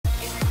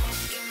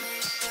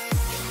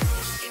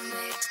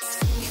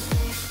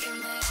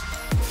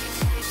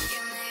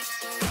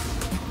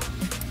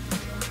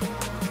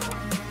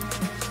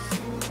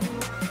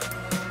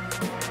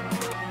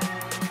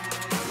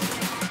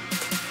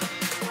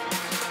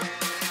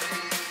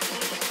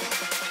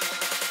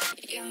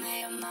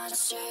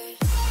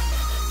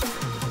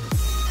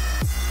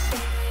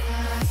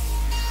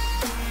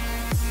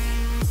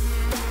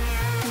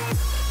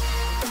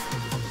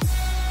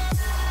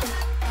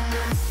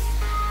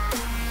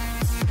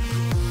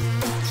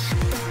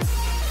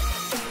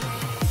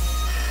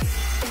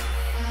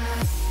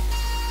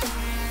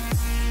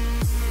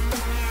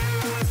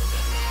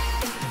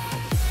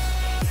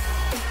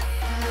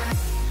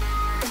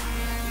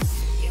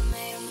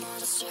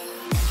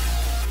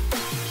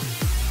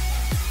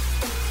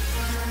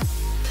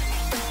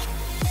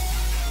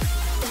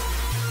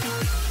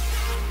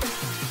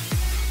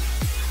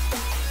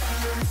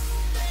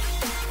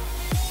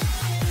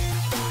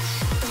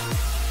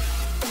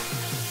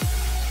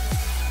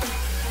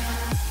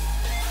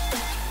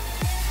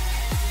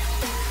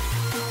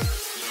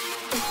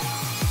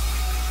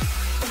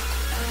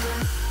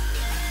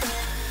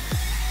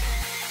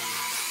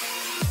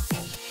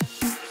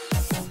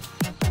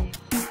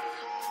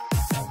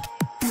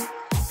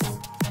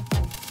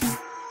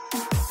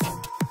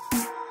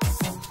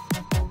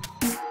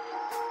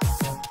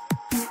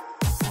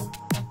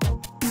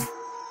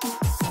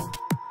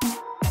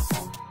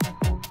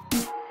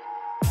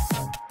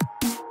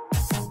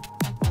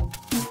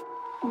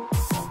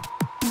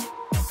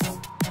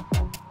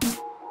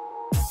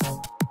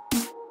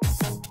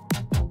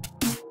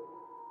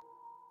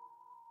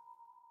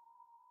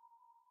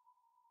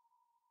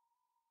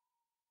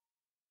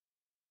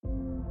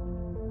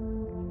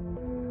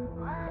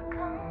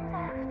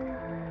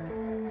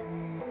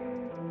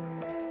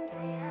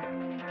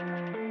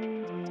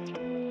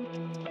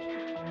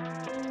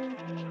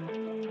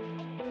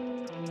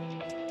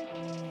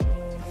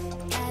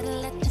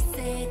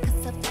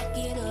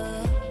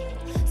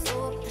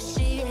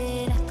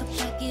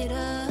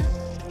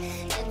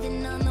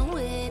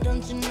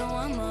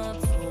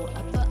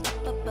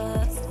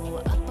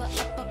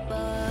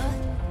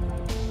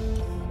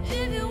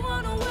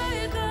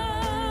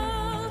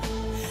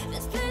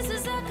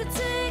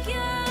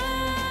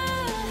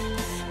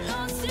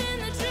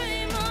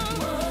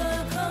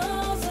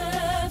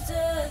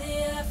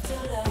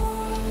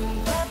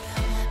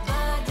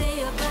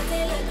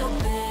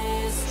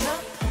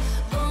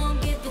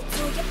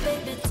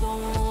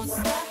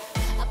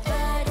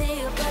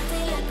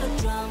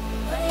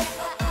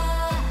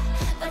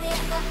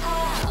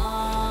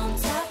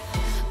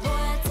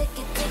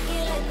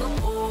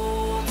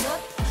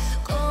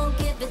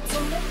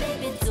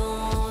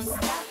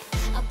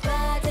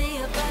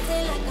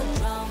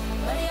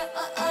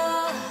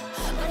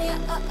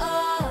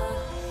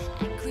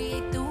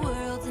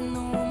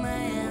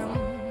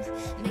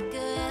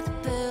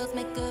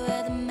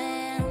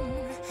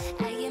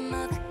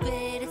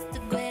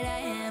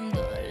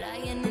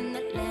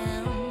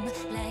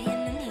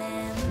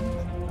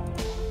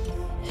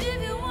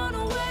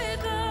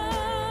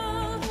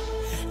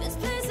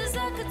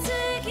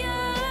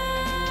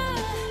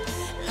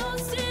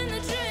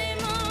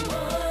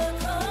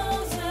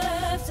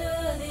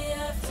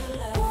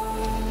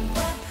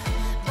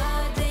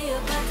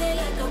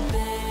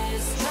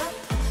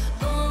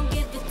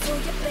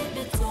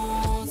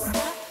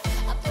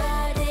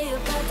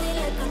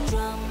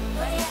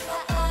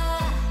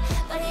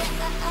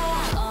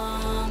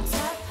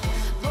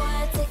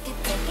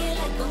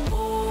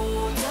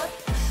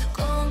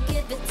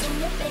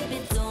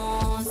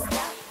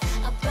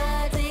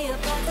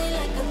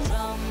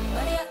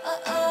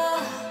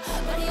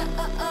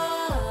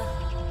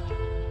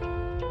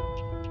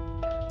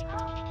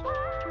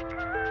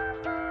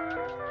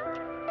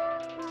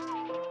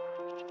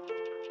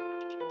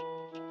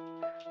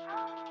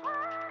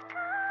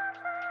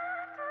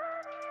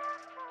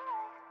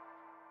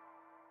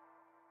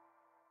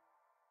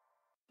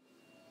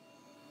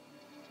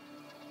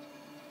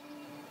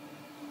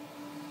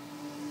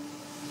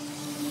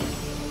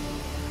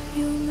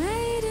You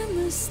made a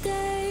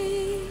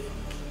mistake,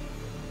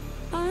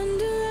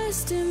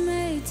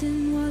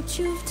 underestimating what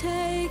you've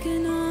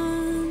taken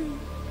on.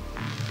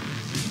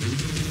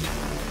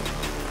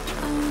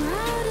 I'm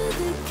out of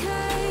the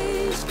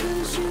cage,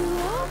 'cause you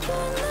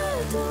opened the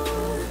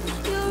door.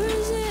 You're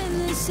as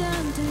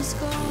innocent as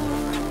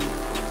gone.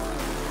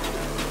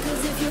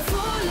 'Cause if you're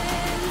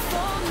falling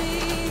for me,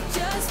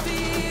 just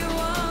be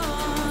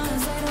one.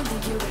 'Cause I don't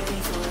think you're ready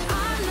for it.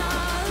 I'm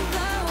not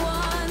the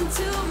one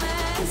to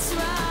mess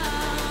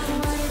around. No, I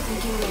don't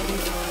think you're ready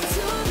for it.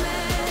 Too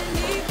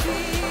many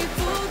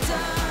people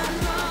done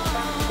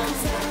wrong.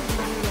 'Cause I don't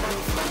think you're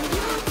ready for it.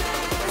 You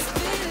best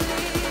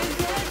believe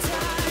that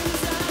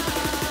time's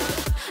up.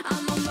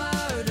 I'm a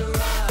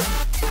murderer.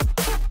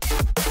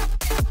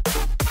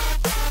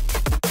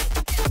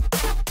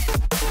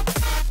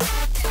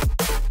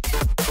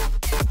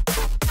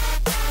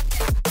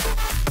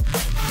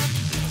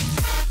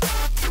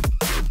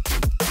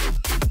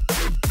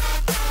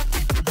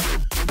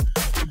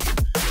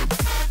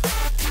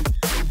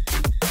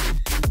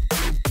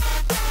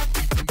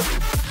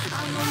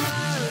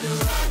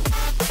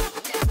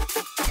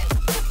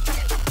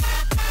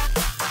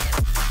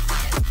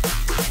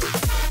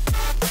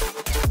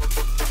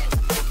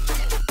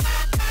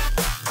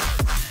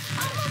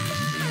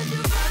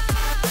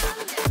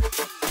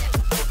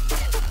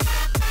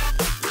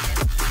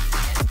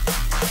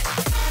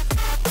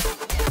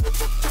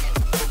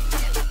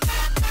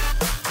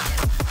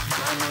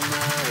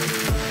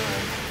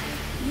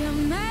 You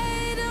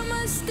made a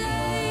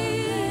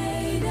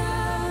mistake,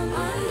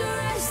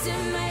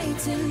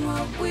 underestimating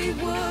what we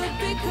would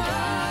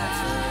become.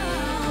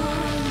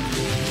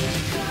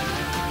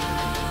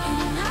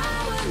 And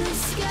now an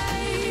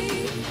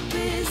escape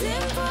is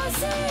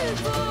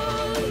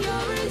impossible.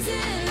 You're as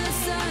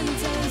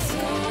innocent as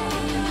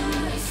gone.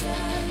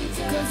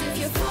 'Cause if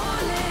you're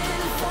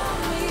falling for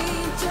me,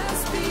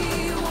 just be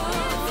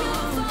one. If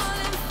you're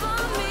falling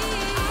for me,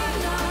 I'm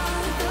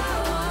not the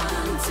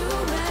one to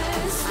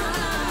mess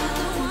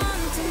around.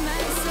 One to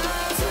mess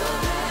up. Too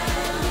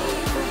many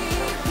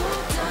people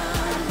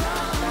done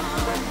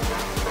wrong.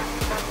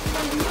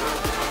 And you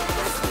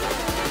best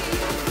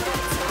believe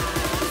that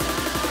time's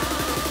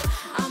up.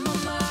 I'm a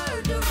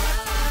murderer.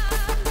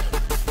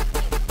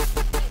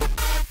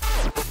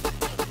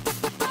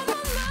 I'm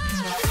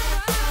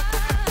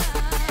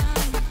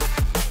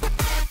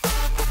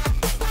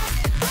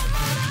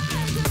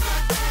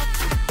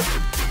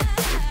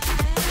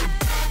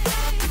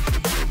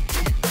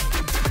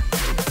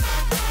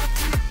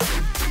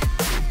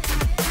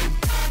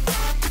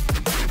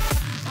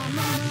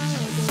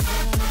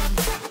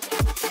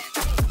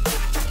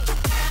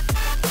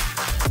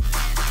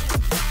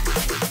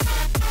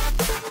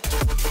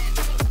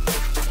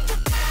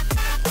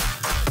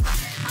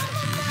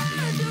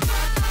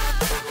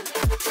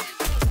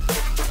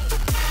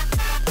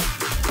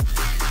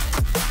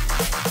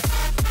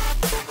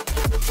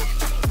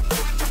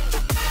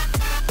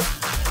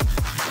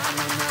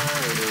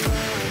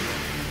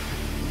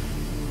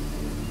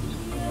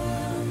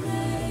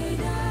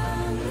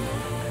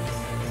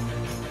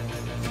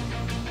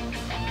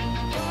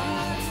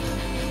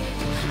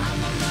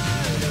a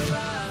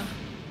murderer.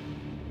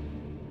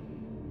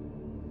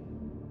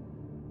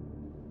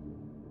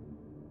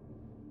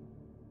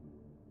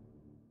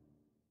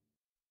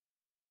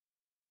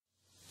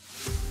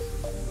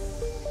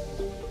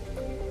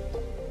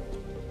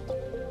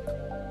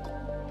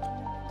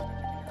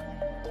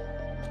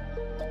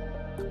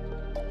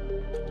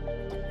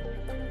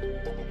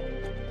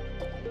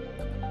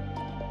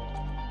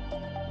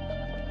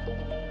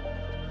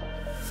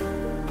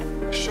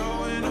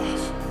 Showing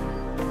off,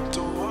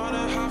 don't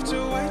wanna have to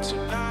wait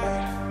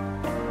tonight.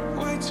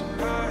 Wait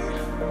tonight,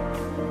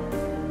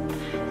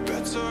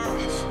 better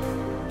off.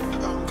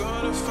 I'm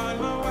gonna find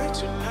my way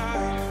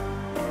tonight.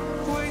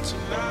 Wait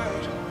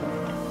tonight,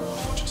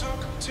 won't you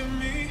talk to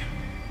me?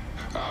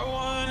 I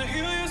wanna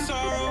heal your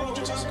sorrow. Won't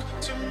you talk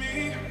to me?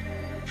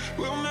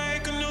 We'll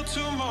make a new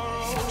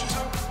tomorrow. Won't you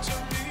talk to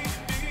me?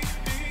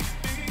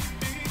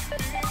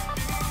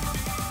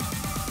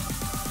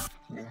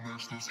 What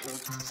makes this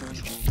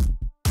happy?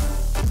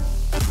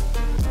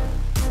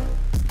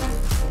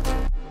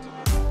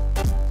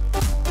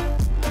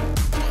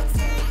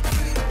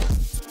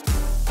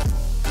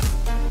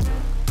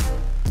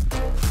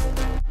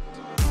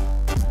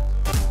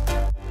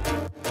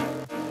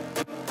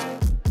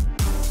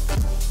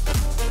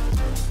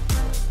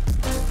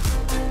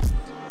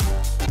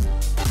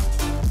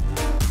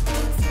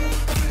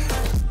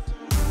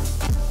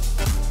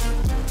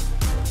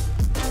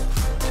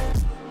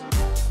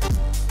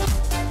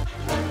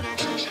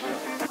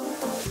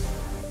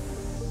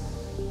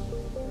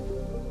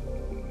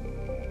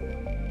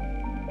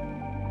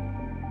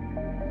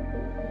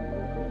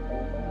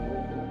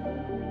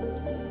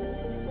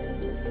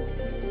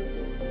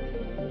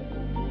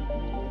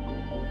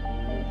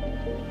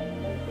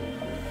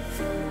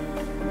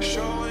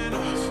 Showing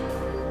off,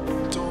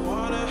 don't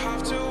wanna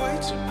have to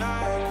wait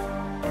tonight.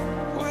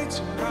 Wait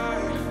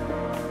tonight,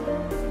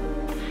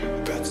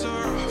 better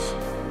off.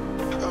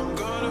 I'm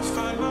gonna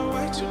find my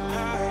way tonight.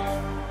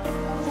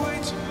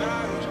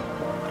 tonight.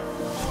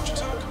 Won't you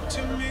talk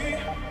to me?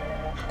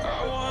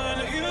 I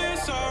wanna heal your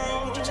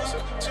sorrow. Won't you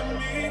talk to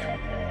me?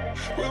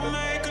 We'll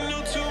make a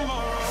new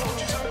tomorrow.